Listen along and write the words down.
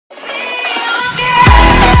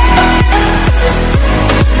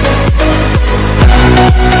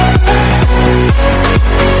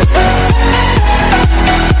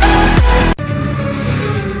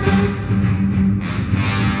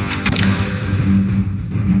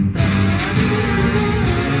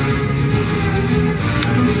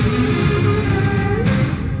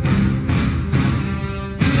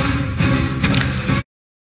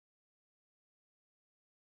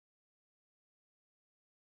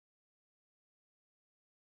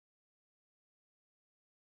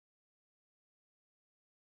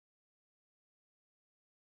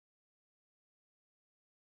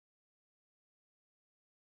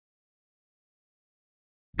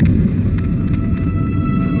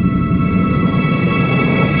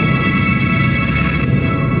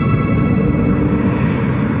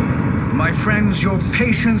Because your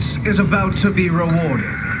patience is about to be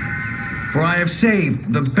rewarded. For I have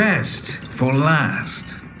saved the best for last.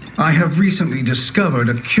 I have recently discovered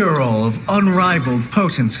a cure-all of unrivaled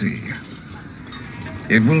potency.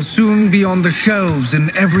 It will soon be on the shelves in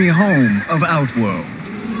every home of Outworld.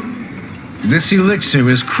 This elixir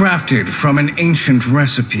is crafted from an ancient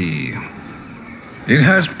recipe. It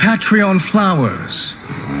has Patreon flowers,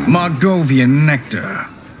 Margovian nectar,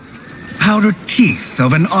 powdered teeth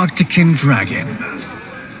of an Arctican dragon.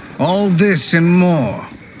 All this and more,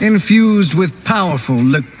 infused with powerful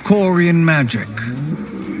Lycorian magic.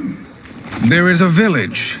 There is a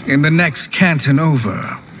village in the next canton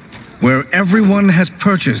over, where everyone has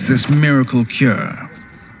purchased this miracle cure.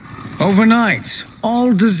 Overnight,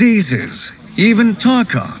 all diseases, even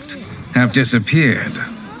Tarkat, have disappeared.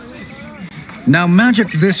 Now,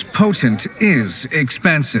 magic this potent is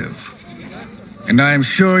expensive. And I am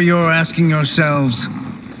sure you're asking yourselves,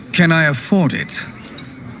 can I afford it?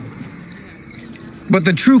 But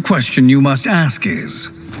the true question you must ask is,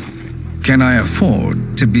 can I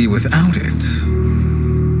afford to be without it?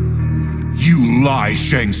 You lie,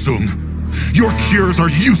 Shang Tsung. Your cures are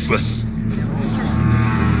useless.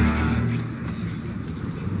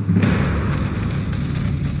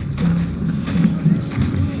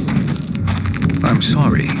 I'm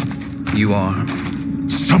sorry. You are?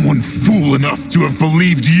 Someone fool enough to have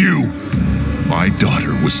believed you. My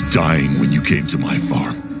daughter was dying when you came to my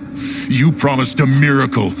farm. You promised a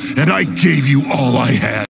miracle, and I gave you all I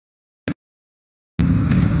had.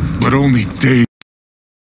 But only days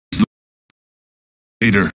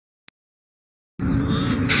later,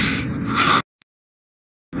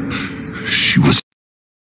 she was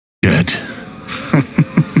dead.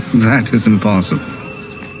 That is impossible.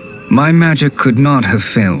 My magic could not have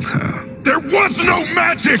failed her. There was no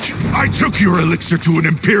magic! I took your elixir to an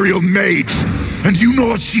Imperial mage, and you know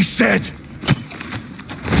what she said?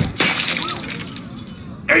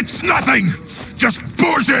 It's nothing! Just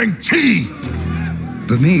Bourgeois tea!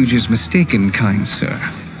 The mage is mistaken, kind sir.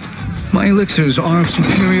 My elixirs are of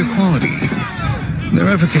superior quality. Their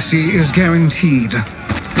efficacy is guaranteed.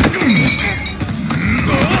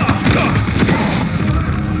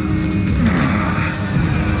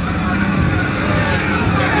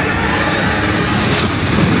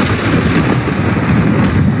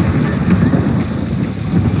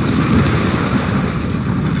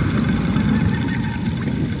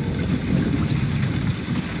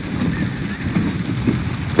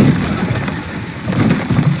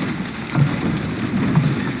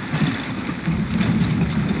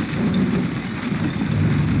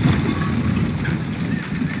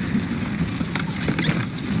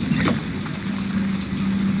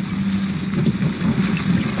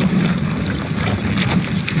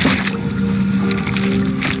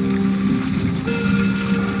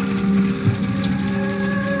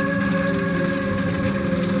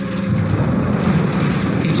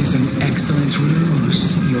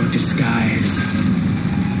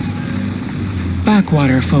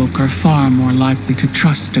 Backwater folk are far more likely to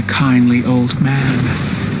trust a kindly old man.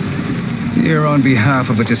 Here on behalf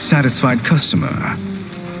of a dissatisfied customer.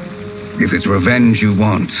 If it's revenge you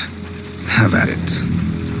want, have at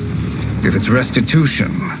it. If it's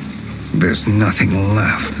restitution, there's nothing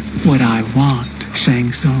left. What I want,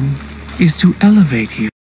 Shang Tsung, is to elevate you.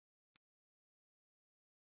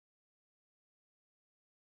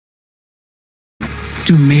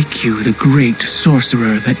 To make you the great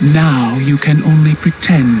sorcerer that now you can only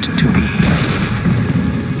pretend to be.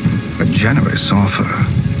 A generous offer.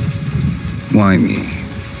 Why me?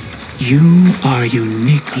 You are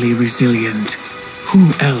uniquely resilient.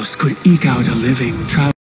 Who else could eke out a living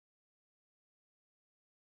traveling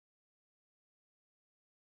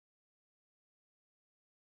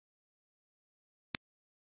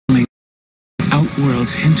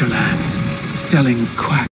Outworld's hinterlands, selling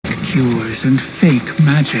quack cures and fake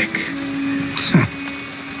magic?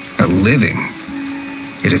 A living?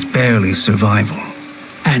 It is barely survival.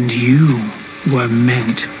 And you were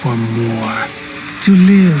meant for more. To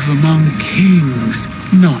live among kings,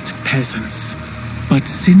 not peasants. But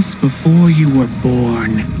since before you were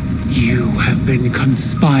born, you have been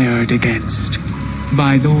conspired against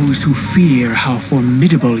by those who fear how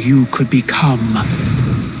formidable you could become.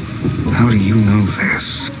 How do you know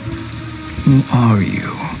this? Who are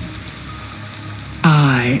you?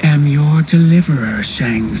 I am your deliverer,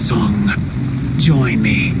 Shang Tsung. Join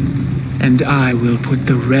me, and I will put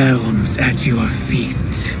the realms at your feet.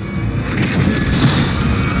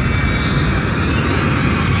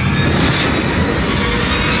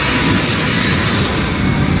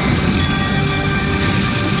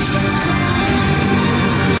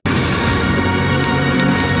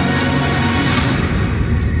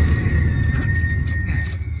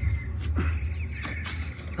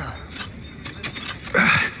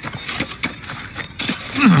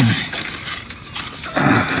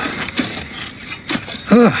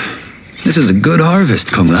 This is a good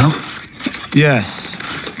harvest, Kung Lao. Yes.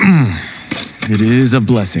 It is a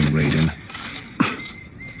blessing, Raiden.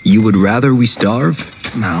 You would rather we starve?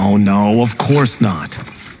 No, of course not.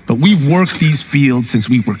 But we've worked these fields since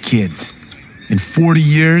we were kids. In 40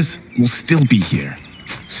 years, we'll still be here.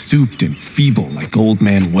 Stooped and feeble like Old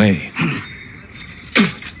Man Wei.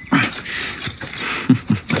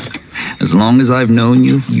 As long as I've known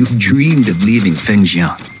you, you've dreamed of leaving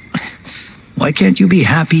Fengjiang. Why can't you be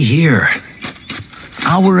happy here?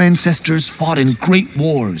 Our ancestors fought in great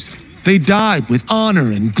wars. They died with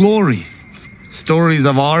honor and glory. Stories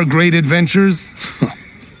of our great adventures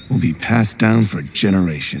will be passed down for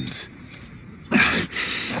generations.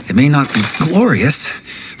 It may not be glorious,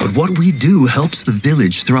 but what we do helps the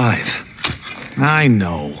village thrive. I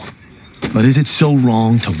know. But is it so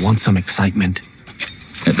wrong to want some excitement?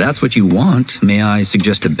 If that's what you want, may I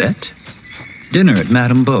suggest a bet? Dinner at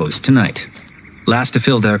Madame Beau's tonight. Last to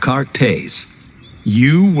fill their cart pays.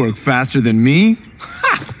 You work faster than me?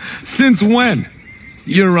 Ha! Since when?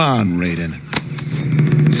 You're on, Raiden.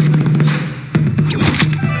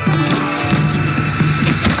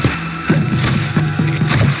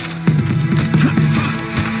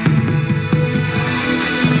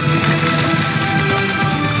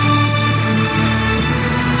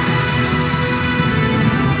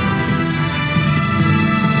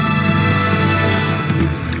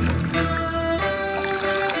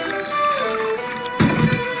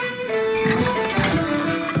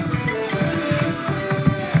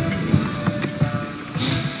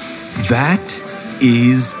 That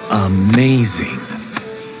is amazing.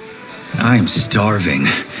 I am starving.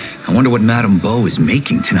 I wonder what Madame Beau is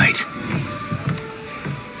making tonight.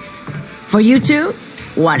 For you two,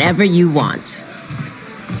 whatever you want.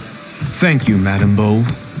 Thank you, Madame Beau.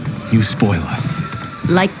 You spoil us.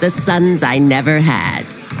 Like the sons I never had.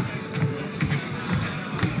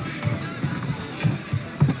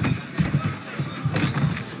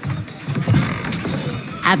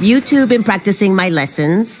 Have you two been practicing my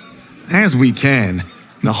lessons? As we can.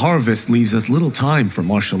 The harvest leaves us little time for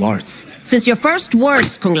martial arts. Since your first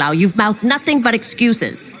words, Kung Lao, you've mouthed nothing but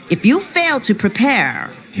excuses. If you fail to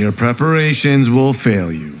prepare... Your preparations will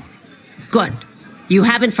fail you. Good. You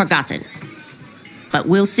haven't forgotten. But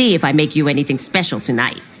we'll see if I make you anything special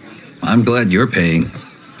tonight. I'm glad you're paying.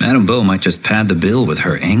 Madame Beau might just pad the bill with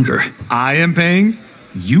her anger. I am paying?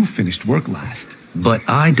 You finished work last. But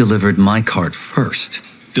I delivered my cart first.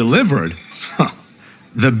 Delivered? Huh.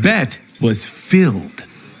 The bet was filled.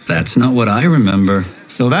 That's not what I remember.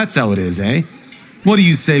 So that's how it is, eh? What do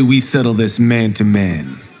you say we settle this man to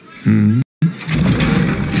man?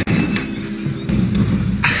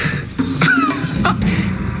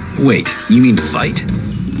 Wait, you mean fight?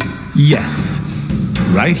 Yes.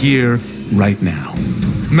 Right here, right now.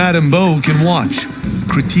 Madame Beau can watch,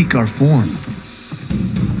 critique our form.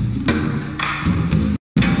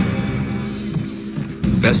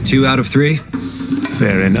 Best 2 out of 3?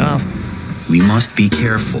 Fair enough. We must be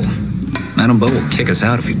careful. Madame Beau will kick us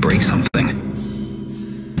out if we break something.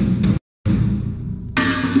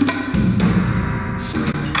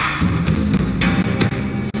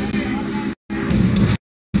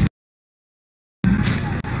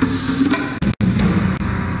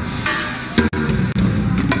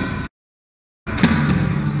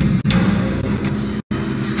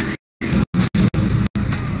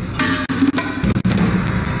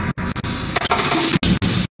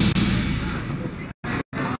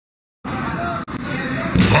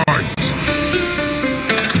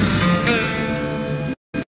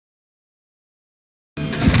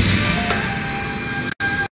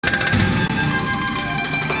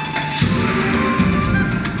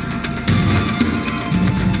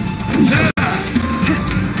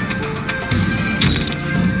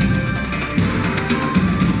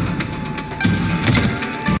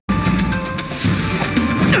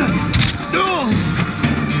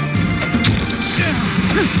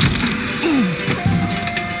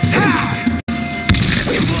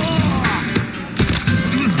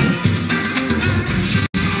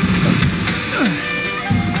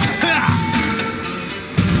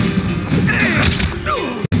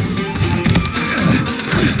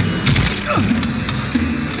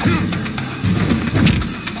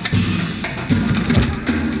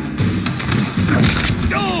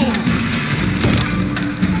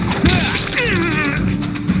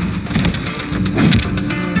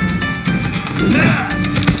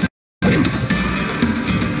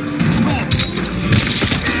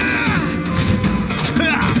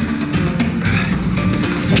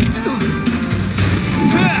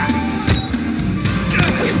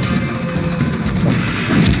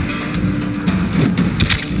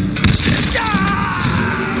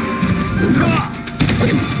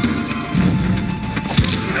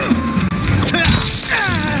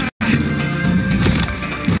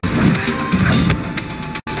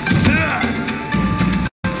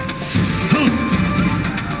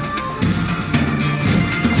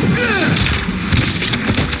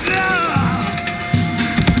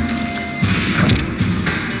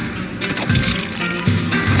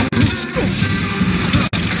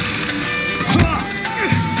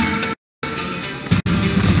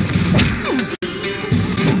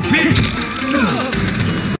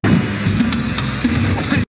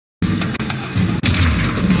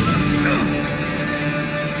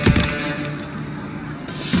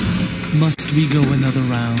 Must we go another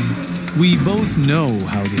round? We both know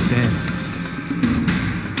how this ends.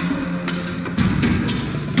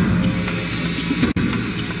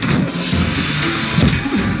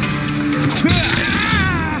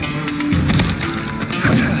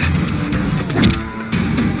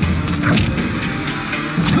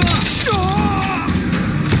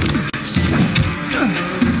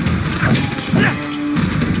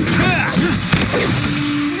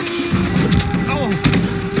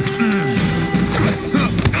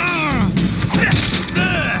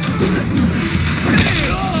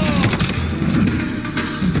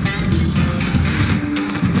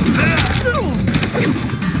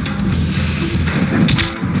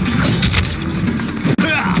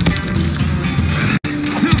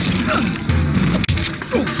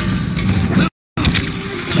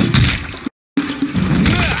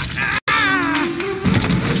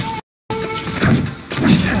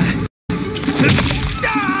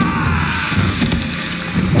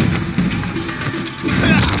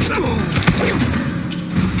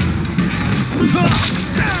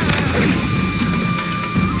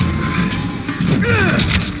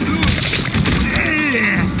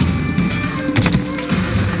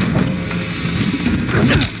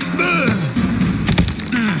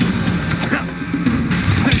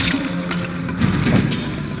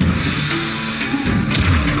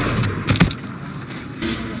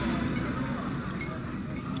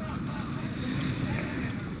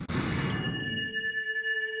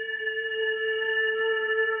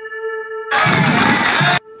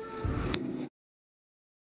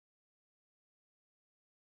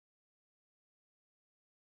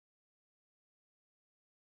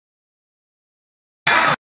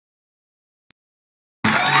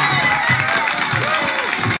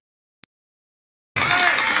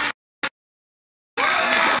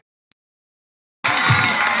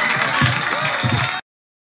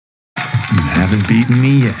 Haven't beaten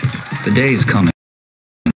me yet. The day's coming.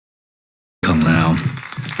 Come now.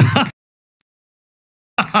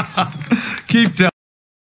 Keep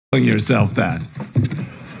telling yourself that.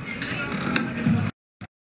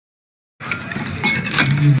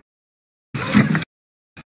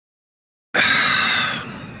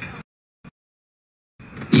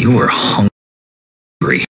 You were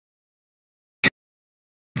hungry.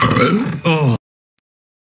 Oh.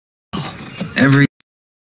 Everything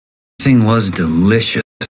was delicious,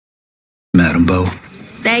 Madam Bo.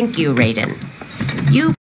 Thank you, Raiden.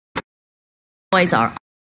 You boys are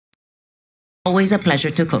always a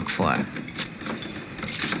pleasure to cook for.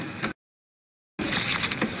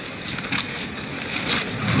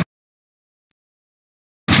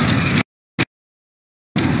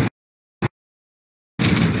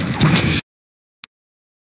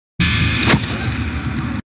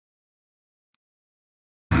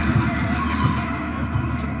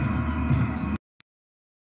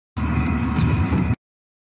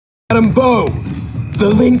 Madam Bo, the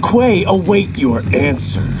Lin Kuei await your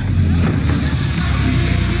answer.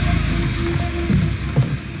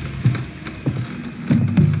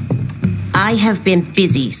 I have been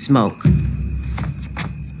busy, Smoke.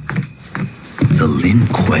 The Lin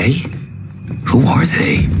Kuei? Who are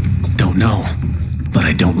they? Don't know, but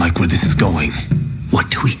I don't like where this is going. What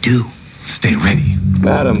do we do? Stay ready.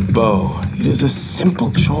 Madam Bo, it is a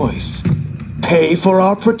simple choice. Pay for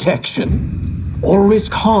our protection, or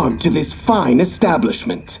risk harm to this fine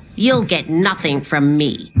establishment. You'll get nothing from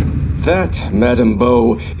me. That, Madam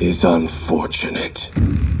Bo, is unfortunate.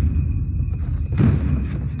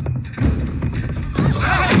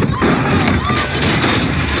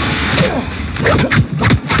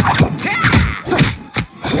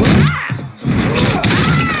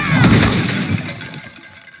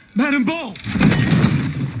 Madam Bo!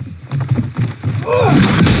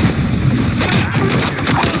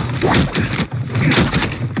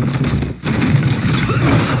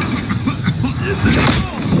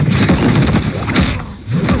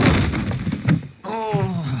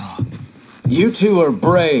 You two are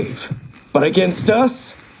brave, but against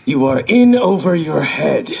us, you are in over your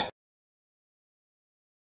head.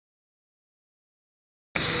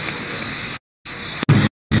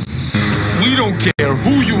 We don't care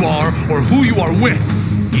who you are or who you are with.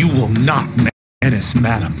 You will not menace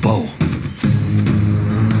Madam Bo.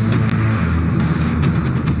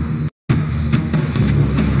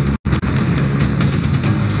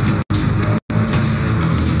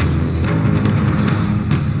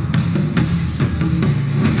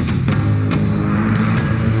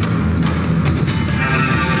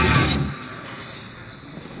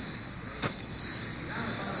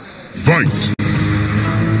 Fight!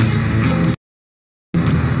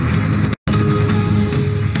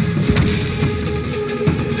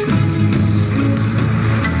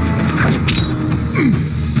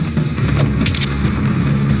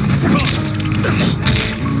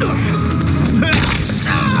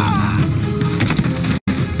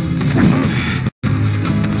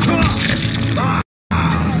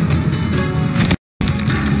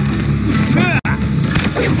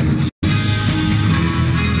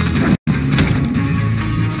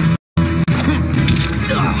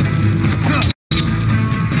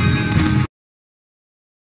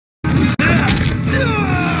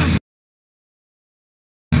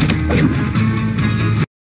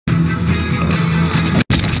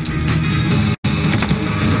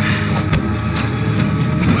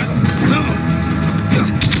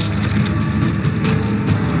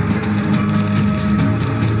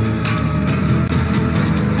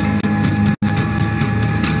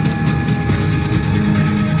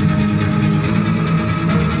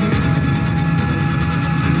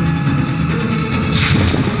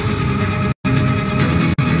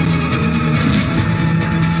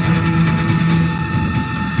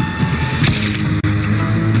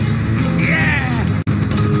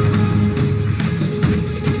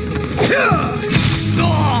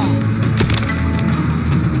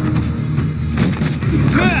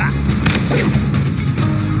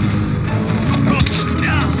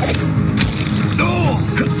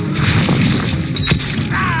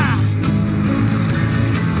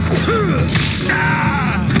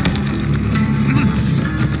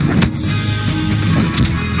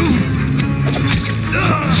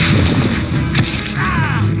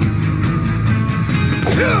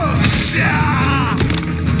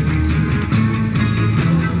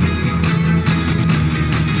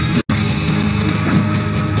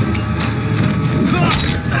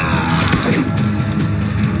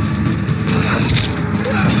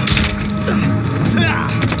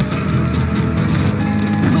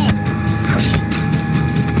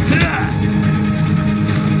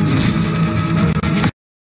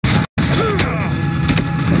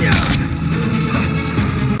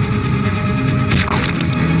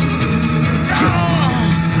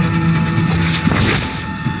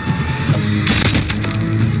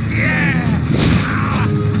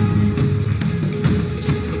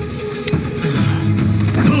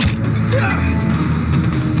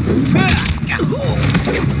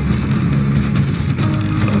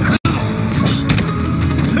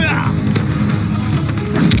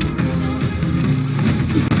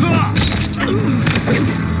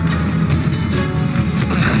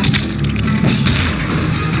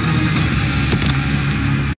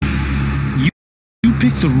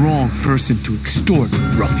 The wrong person to extort,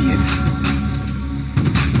 ruffian.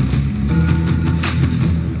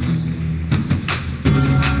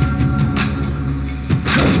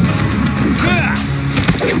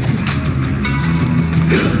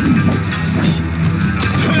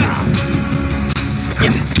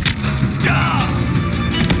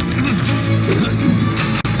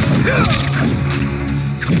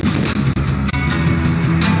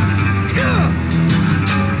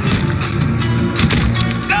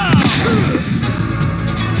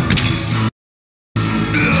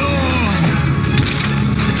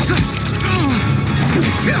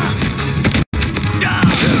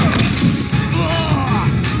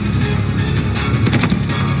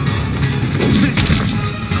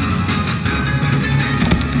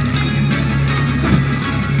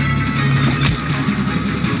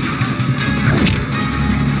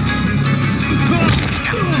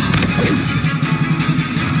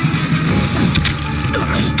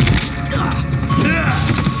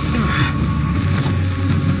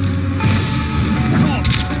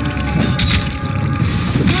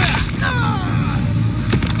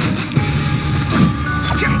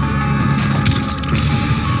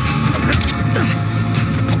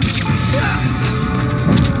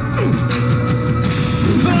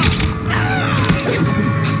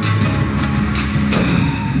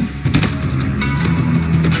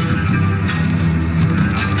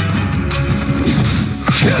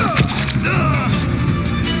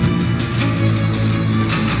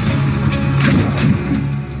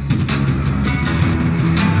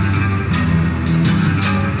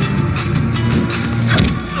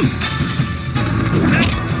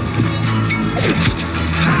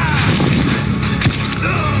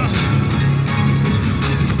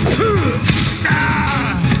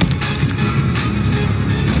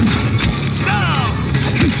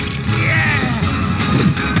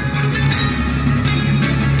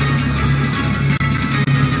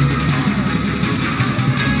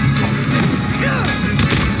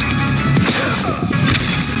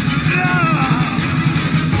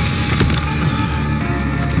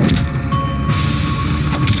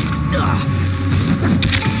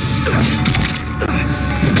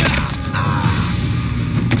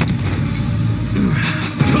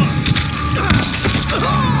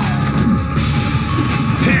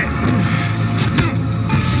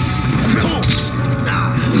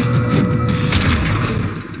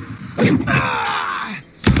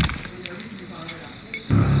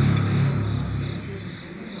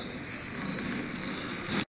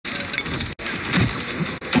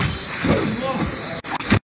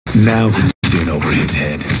 Now who's in over his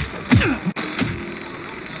head?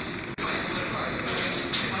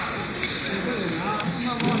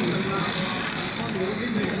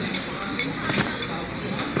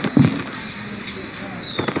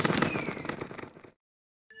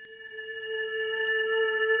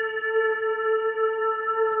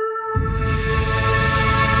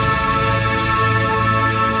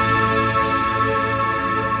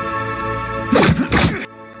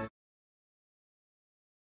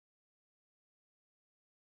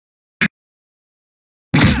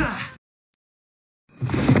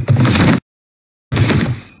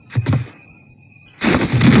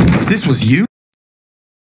 This was you?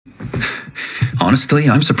 Honestly,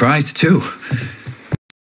 I'm surprised too.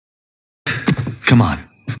 Come on.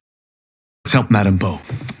 Let's help Madame Beau.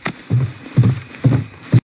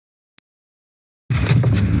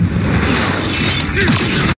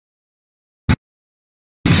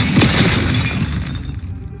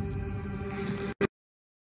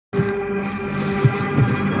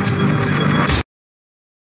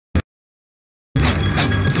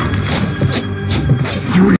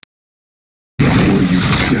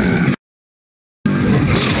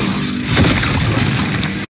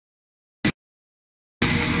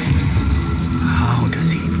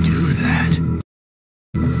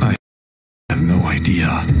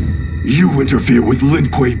 idea. You interfere with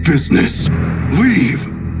Lin Kuei business. Leave,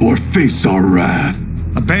 or face our wrath.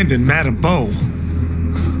 Abandon Madame Bo.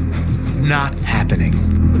 Not happening.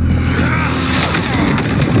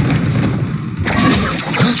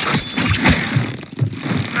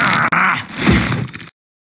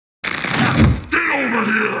 Get over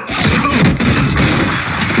here!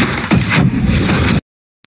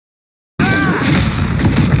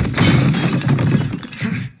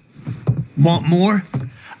 Want more?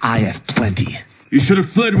 I have plenty. You should have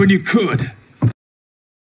fled when you could.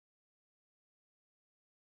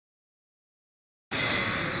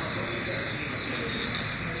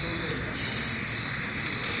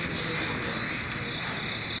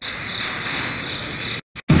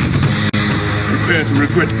 Prepare to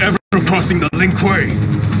regret ever crossing the Lin Kuei.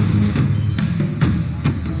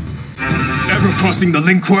 Ever crossing the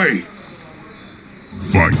Lin Kuei.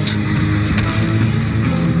 Fight!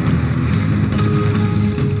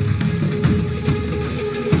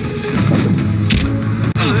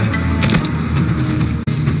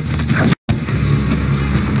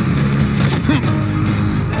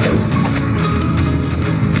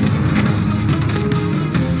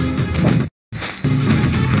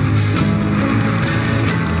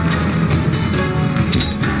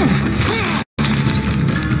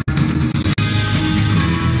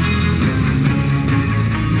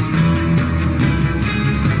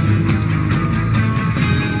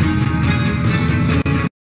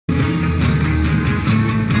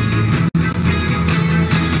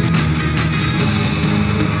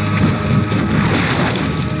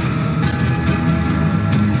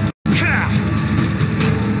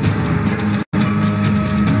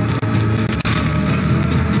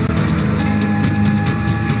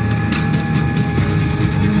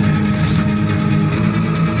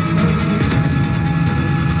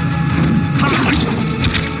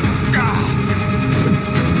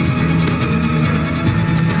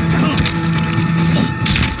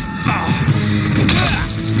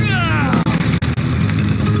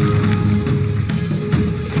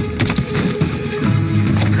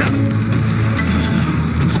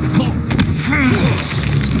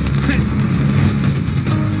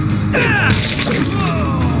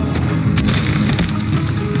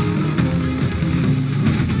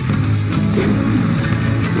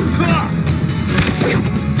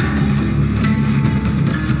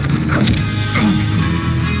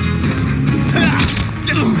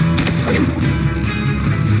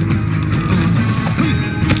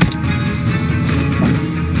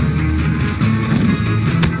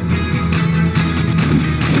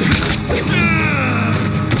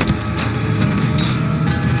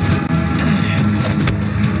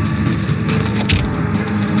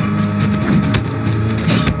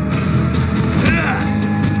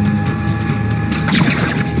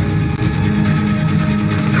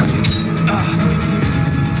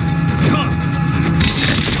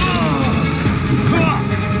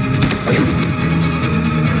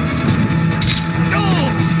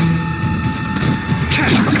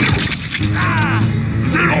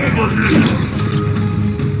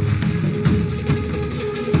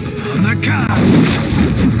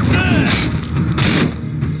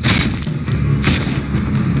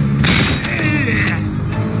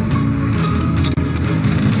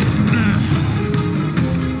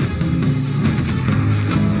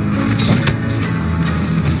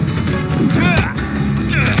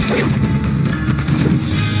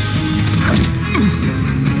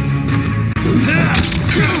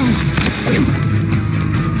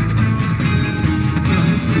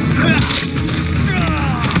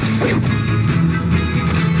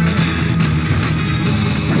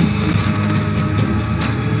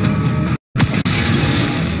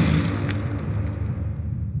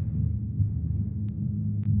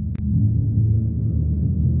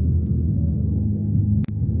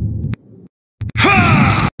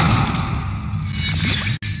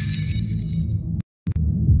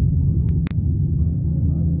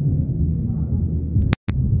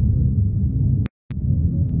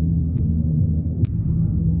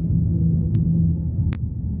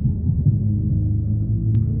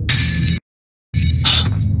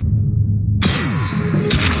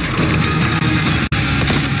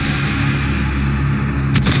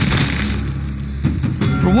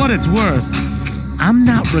 For what it's worth, I'm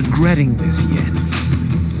not regretting this yet.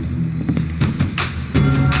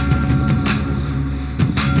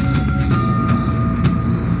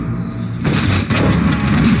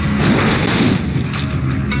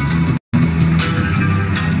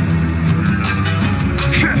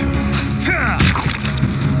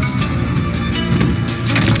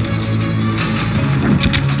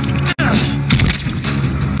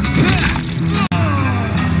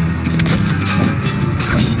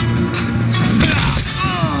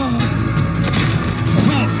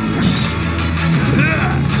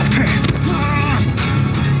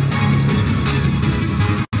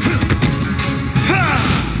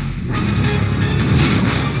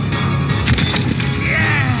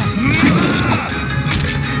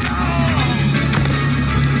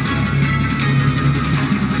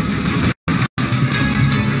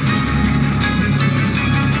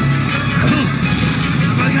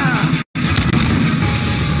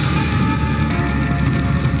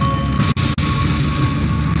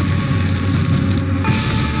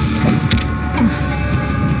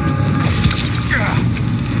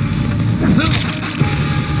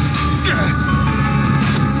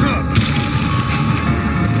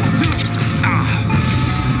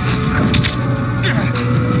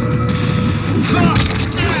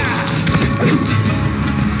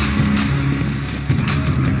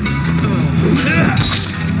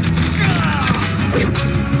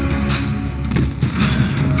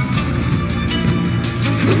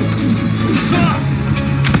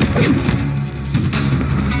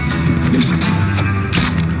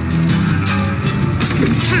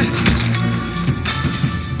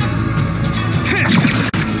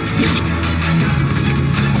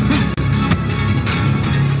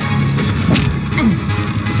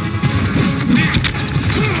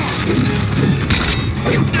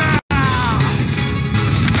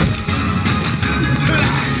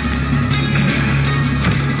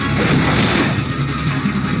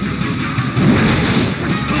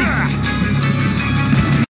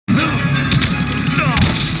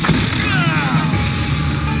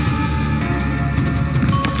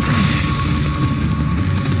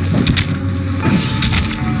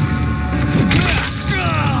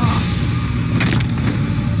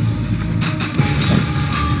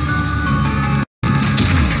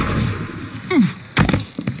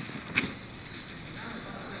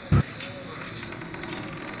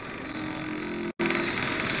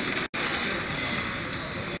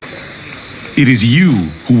 It is you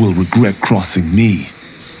who will regret crossing me.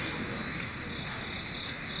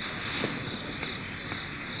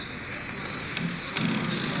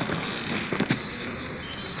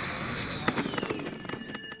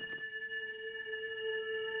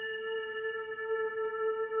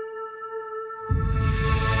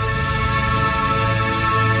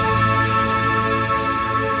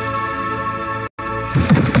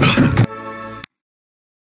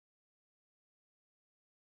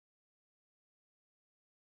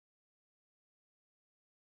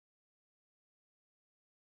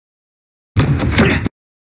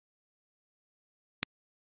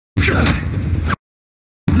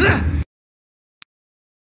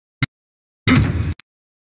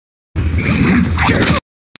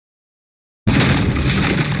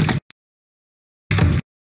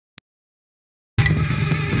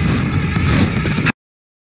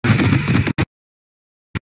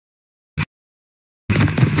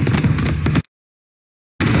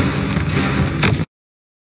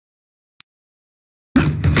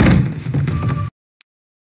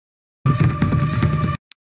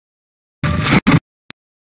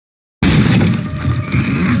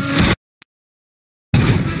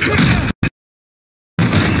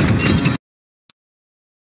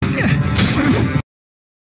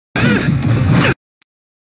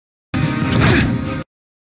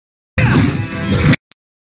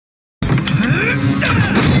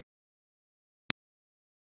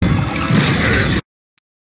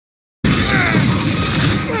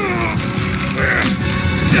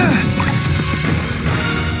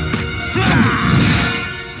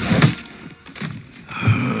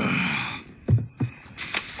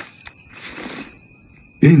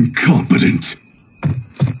 Incompetent.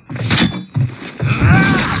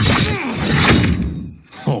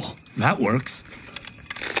 Oh, that works.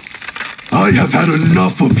 I have had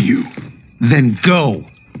enough of you. Then go,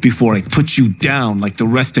 before I put you down like the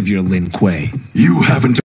rest of your Lin Kuei. You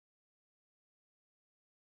haven't.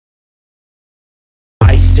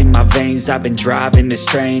 Ice in my veins, I've been driving this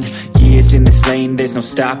train. Years in this lane, there's no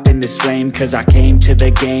stopping this flame. Cause I came to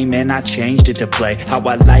the game and I changed it to play how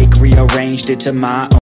I like, rearranged it to my own.